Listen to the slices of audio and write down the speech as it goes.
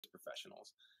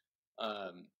professionals.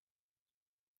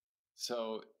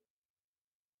 So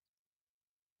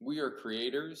we are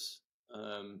creators.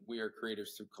 We are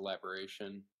creators through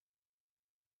collaboration.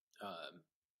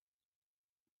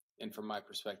 And from my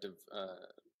perspective,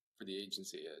 for the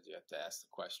agency, you have to ask the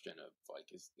question of like,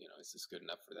 is this good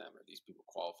enough for them? Are these people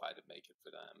qualified to make it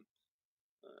for them?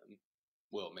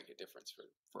 Will make a difference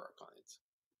for our clients.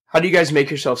 How do you guys make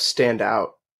yourself stand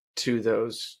out to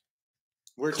those?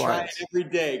 We're clients? trying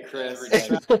every day, Chris.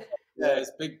 Yeah,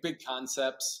 it's big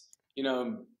concepts.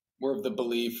 We're of the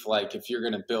belief, like, if you're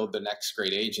going to build the next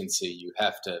great agency, you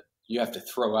have to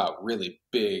throw out really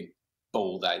big,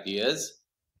 bold ideas.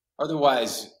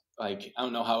 Otherwise, like, I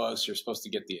don't know how else you're supposed to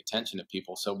get the attention of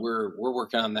people. So we're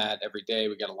working on that every day.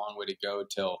 We got a long way to go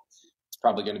till it's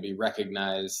probably going to be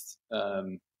recognized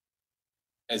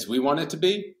as we want it to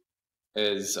be,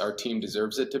 as our team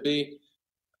deserves it to be.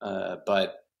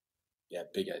 But yeah,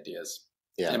 big ideas.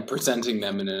 Yeah, and presenting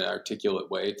them in an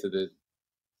articulate way to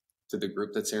the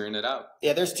group that's hearing it out.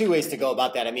 Yeah, there's two ways to go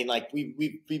about that. I mean, like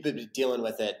we've been dealing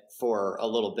with it for a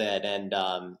little bit, and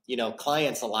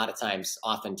clients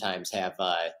oftentimes have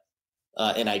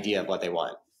an idea of what they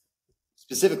want.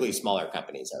 Specifically, smaller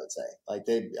companies, I would say, like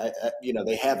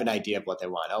they have an idea of what they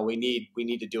want. Oh, we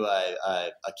need to do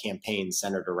a campaign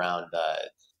centered around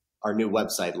our new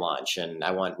website launch, and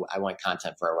I want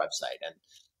content for our website,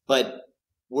 but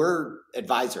we're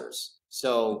advisors,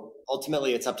 so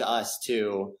ultimately it's up to us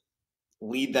to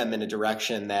lead them in a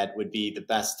direction that would be the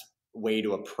best way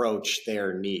to approach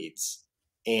their needs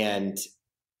and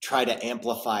try to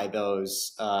amplify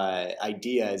those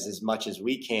ideas as much as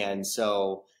we can.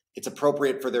 So it's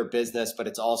appropriate for their business, but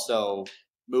it's also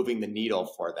moving the needle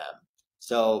for them.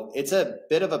 So it's a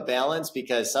bit of a balance,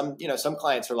 because some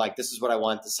clients are like, this is what I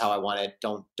want. This is how I want it.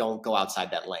 Don't go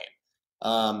outside that lane.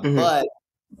 But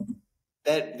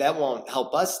that won't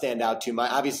help us stand out too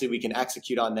much. Obviously we can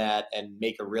execute on that and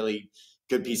make a really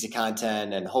good piece of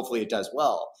content, and hopefully it does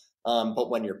well. But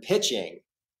when you're pitching,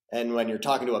 and when you're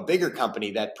talking to a bigger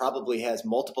company that probably has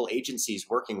multiple agencies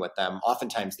working with them,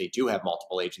 oftentimes they do have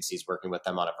multiple agencies working with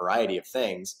them on a variety of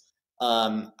things.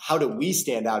 How do we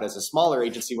stand out as a smaller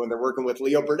agency when they're working with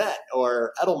Leo Burnett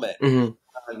or Edelman?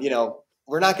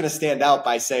 We're not going to stand out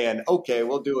by saying, okay,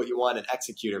 we'll do what you want and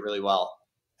execute it really well.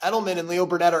 Edelman and Leo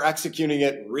Burnett are executing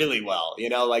it really well.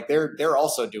 Like they're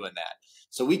also doing that.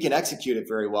 So we can execute it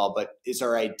very well, but is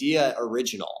our idea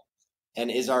original?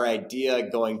 And is our idea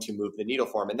going to move the needle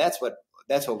for them? And that's what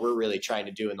we're really trying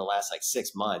to do in the last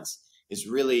 6 months, is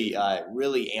really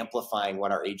amplifying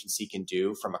what our agency can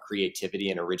do from a creativity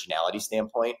and originality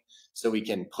standpoint, so we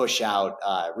can push out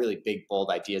really big, bold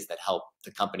ideas that help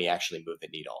the company actually move the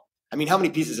needle. I mean, how many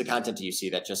pieces of content do you see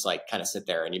that just kind of sit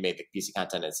there and you made the piece of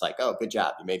content and it's like, oh, good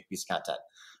job, you made the piece of content?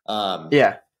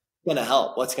 Yeah. What's going to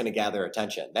help? What's going to gather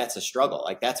attention? That's a struggle.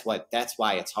 That's why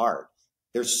it's hard.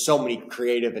 There's so many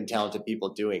creative and talented people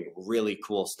doing really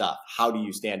cool stuff. How do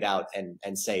you stand out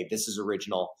and say, this is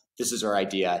original, this is our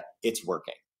idea, it's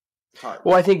working? It's hard.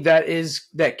 Well, I think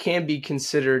that can be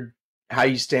considered how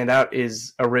you stand out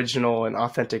is original and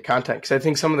authentic content. Because I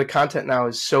think some of the content now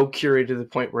is so curated to the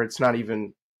point where it's not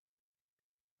even,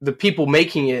 the people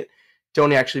making it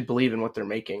don't actually believe in what they're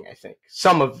making. I think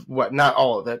not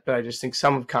all of it, but I just think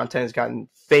some of content has gotten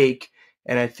fake.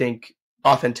 And I think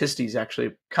authenticity is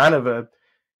actually kind of a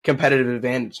competitive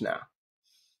advantage now.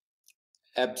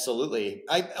 Absolutely.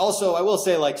 I will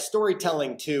say,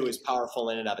 storytelling too is powerful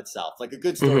in and of itself. Like, a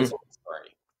good story is a good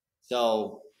story.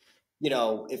 So,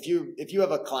 if you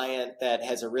have a client that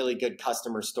has a really good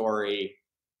customer story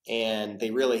and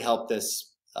they really help this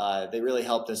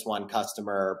one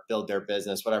customer build their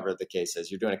business, whatever the case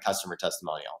is, you're doing a customer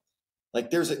testimonial.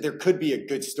 Like, there could be a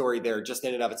good story there just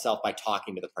in and of itself by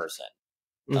talking to the person.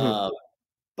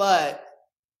 But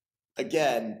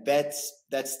again,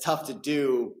 that's tough to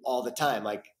do all the time,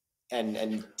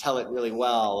 and tell it really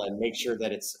well and make sure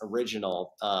that it's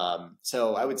original.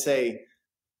 So I would say,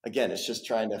 again, it's just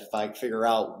trying to figure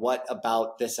out what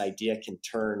about this idea can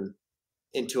turn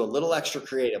into a little extra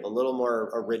creative, a little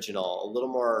more original, a little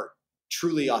more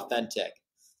truly authentic.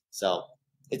 So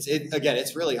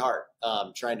it's really hard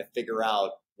trying to figure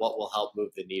out what will help move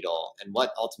the needle and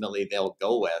what ultimately they'll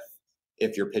go with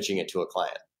if you're pitching it to a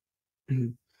client.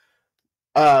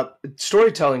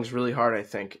 Storytelling is really hard, I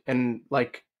think. And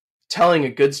telling a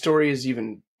good story is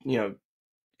even,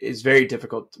 is very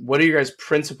difficult. What are your guys'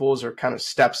 principles or kind of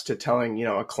steps to telling,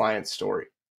 a client's story?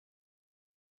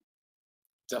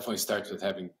 Definitely starts with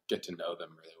get to know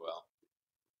them really well.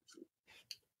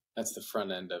 That's the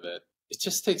front end of it. It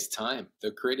just takes time.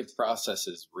 The creative process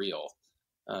is real.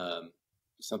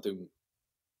 Something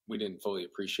fully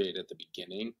appreciate at the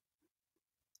beginning.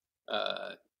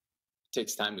 It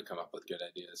takes time to come up with good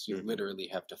ideas. You literally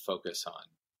have to focus on,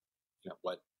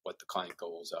 what the client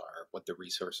goals are, what the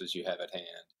resources you have at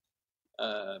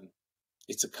hand.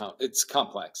 It's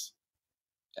complex.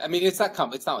 I mean, it's not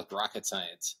like rocket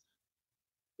science,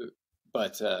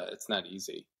 but it's not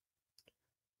easy.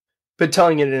 But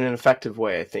telling it in an effective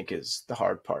way, I think, is the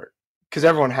hard part. Because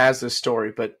everyone has this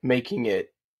story, but making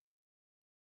it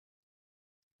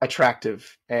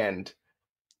attractive and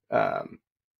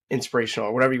inspirational,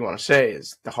 or whatever you want to say,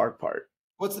 is the hard part.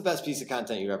 What's the best piece of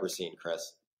content you've ever seen,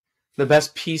 Chris? The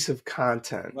best piece of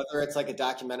content. Whether it's like a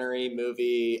documentary,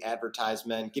 movie,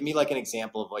 advertisement. Give me like an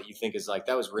example of what you think is like,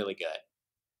 that was really good.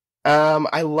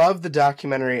 I love the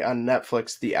documentary on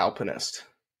Netflix, The Alpinist.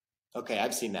 Okay,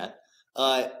 I've seen that.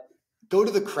 Go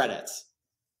to the credits.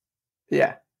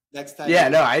 Yeah. Next time. Yeah,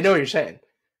 no, I know what you're saying.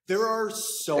 There are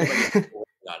so many people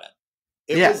on it.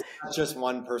 It was not just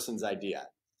one person's idea.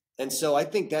 And so I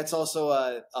think that's also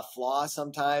a flaw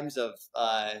sometimes of,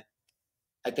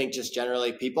 I think just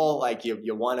generally people, like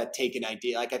you want to take an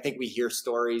idea. Like I think we hear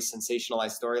stories,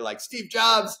 sensationalized story, like Steve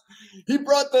Jobs, he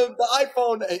brought the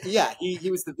iPhone. Yeah, he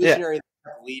was the visionary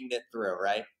leading it through,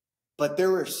 right? But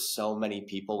there were so many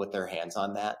people with their hands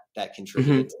on that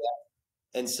contributed to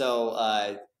that. And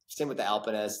so same with the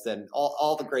Alpinist and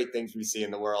all the great things we see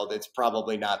in the world, it's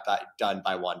probably not done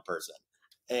by one person.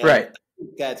 And right. I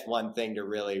think that's one thing to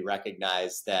really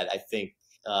recognize that I think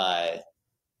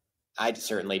I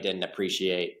certainly didn't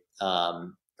appreciate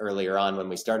earlier on when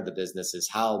we started the business is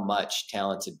how much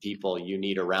talented people you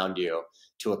need around you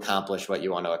to accomplish what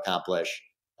you want to accomplish.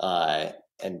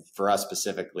 And for us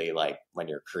specifically, like when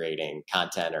you're creating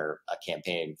content or a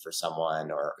campaign for someone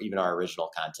or even our original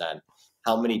content,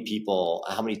 how many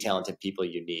talented people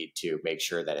you need to make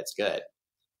sure that it's good.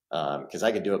 Because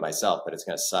I could do it myself, but it's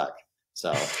going to suck.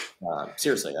 So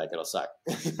seriously, like it'll suck.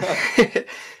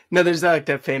 No, there's like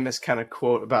that famous kind of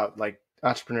quote about like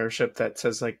entrepreneurship that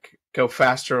says like go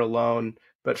faster alone,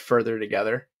 but further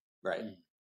together. Right.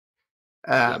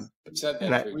 We've said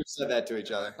that to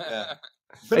each other. Yeah.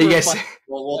 You guys,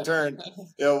 we'll turn.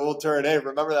 We'll turn. Hey,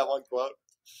 remember that one quote?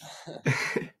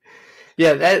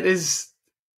 Yeah, that is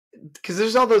because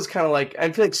there's all those kind of like I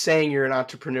feel like saying you're an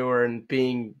entrepreneur and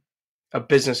being a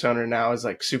business owner now is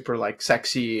like super like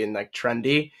sexy and like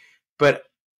trendy, but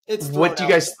what do you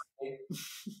guys?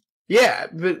 Yeah,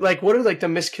 but like, what are like the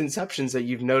misconceptions that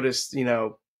you've noticed?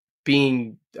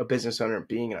 Being a business owner, and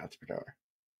being an entrepreneur.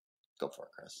 Go for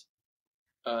it, Chris.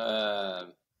 I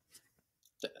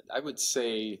would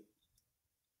say,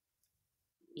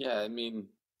 yeah. I mean,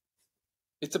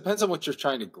 it depends on what you're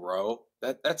trying to grow.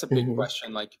 That's a big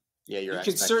question. Like, you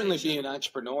can certainly be an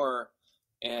entrepreneur.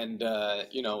 And,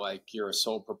 like you're a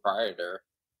sole proprietor,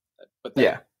 but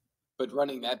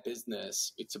running that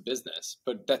business, it's a business,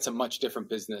 but that's a much different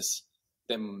business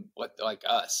than what like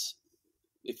us.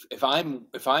 If I'm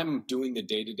doing the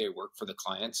day-to-day work for the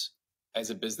clients as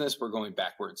a business, we're going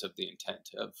backwards of the intent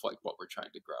of like what we're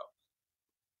trying to grow.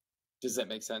 Does that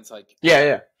make sense? Like,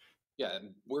 yeah.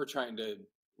 And we're trying to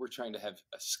have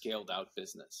a scaled out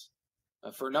business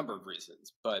for a number of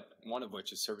reasons, but one of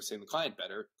which is servicing the client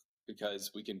better. Because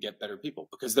we can get better people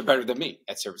because they're better than me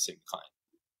at servicing the client.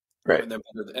 Right. And they're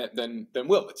better than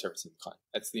Will at servicing the client.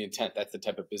 That's the intent. That's the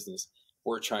type of business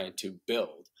we're trying to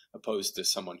build, opposed to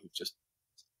someone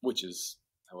which is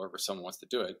however someone wants to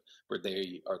do it, where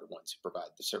they are the ones who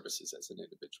provide the services as an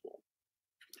individual.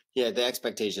 Yeah, the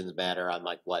expectations matter on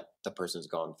like what the person's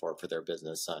going for their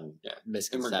business on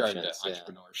misconceptions. In regard to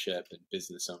entrepreneurship and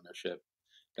business ownership,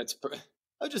 I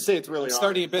would just say it's really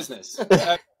starting a business.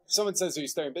 Someone says, are you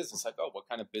starting a business? Like, what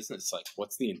kind of business? Like,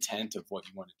 what's the intent of what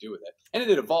you want to do with it? And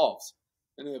it evolves.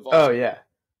 Oh, yeah.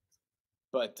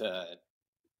 But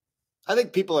I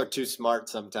think people are too smart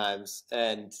sometimes.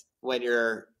 And when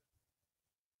you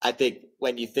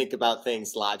think about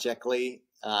things logically,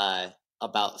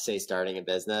 about, say, starting a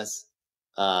business,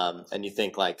 and you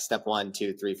think like step 1,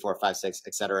 2, 3, 4, 5, 6,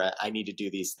 et cetera, I need to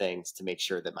do these things to make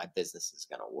sure that my business is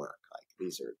going to work. Like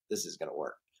this is going to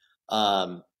work.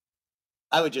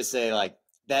 I would just say like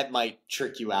that might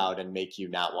trick you out and make you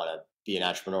not want to be an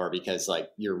entrepreneur because like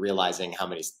you're realizing how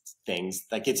many things,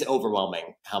 like it's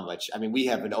overwhelming how much. I mean, we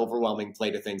have an overwhelming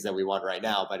plate of things that we want right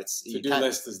now, but it's to-do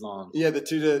list is long. Yeah, the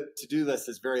to-do list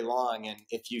is very long. And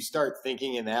if you start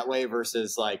thinking in that way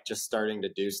versus like just starting to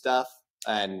do stuff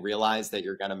and realize that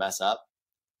you're going to mess up,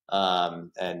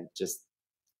 and just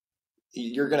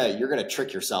you're gonna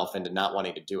trick yourself into not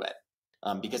wanting to do it.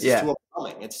 Because it's too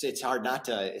overwhelming. It's hard not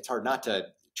to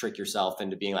trick yourself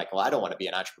into being like, well, I don't want to be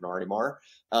an entrepreneur anymore.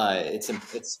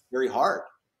 It's very hard.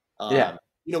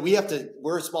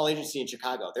 we're a small agency in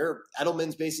Chicago.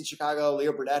 Edelman's based in Chicago.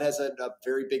 Leo Burnett has a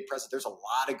very big presence. There's a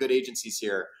lot of good agencies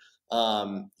here.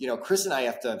 Chris and I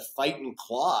have to fight and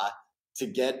claw to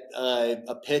get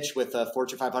a pitch with a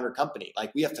Fortune 500 company.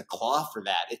 Like, we have to claw for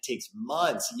that. It takes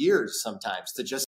months, years sometimes to just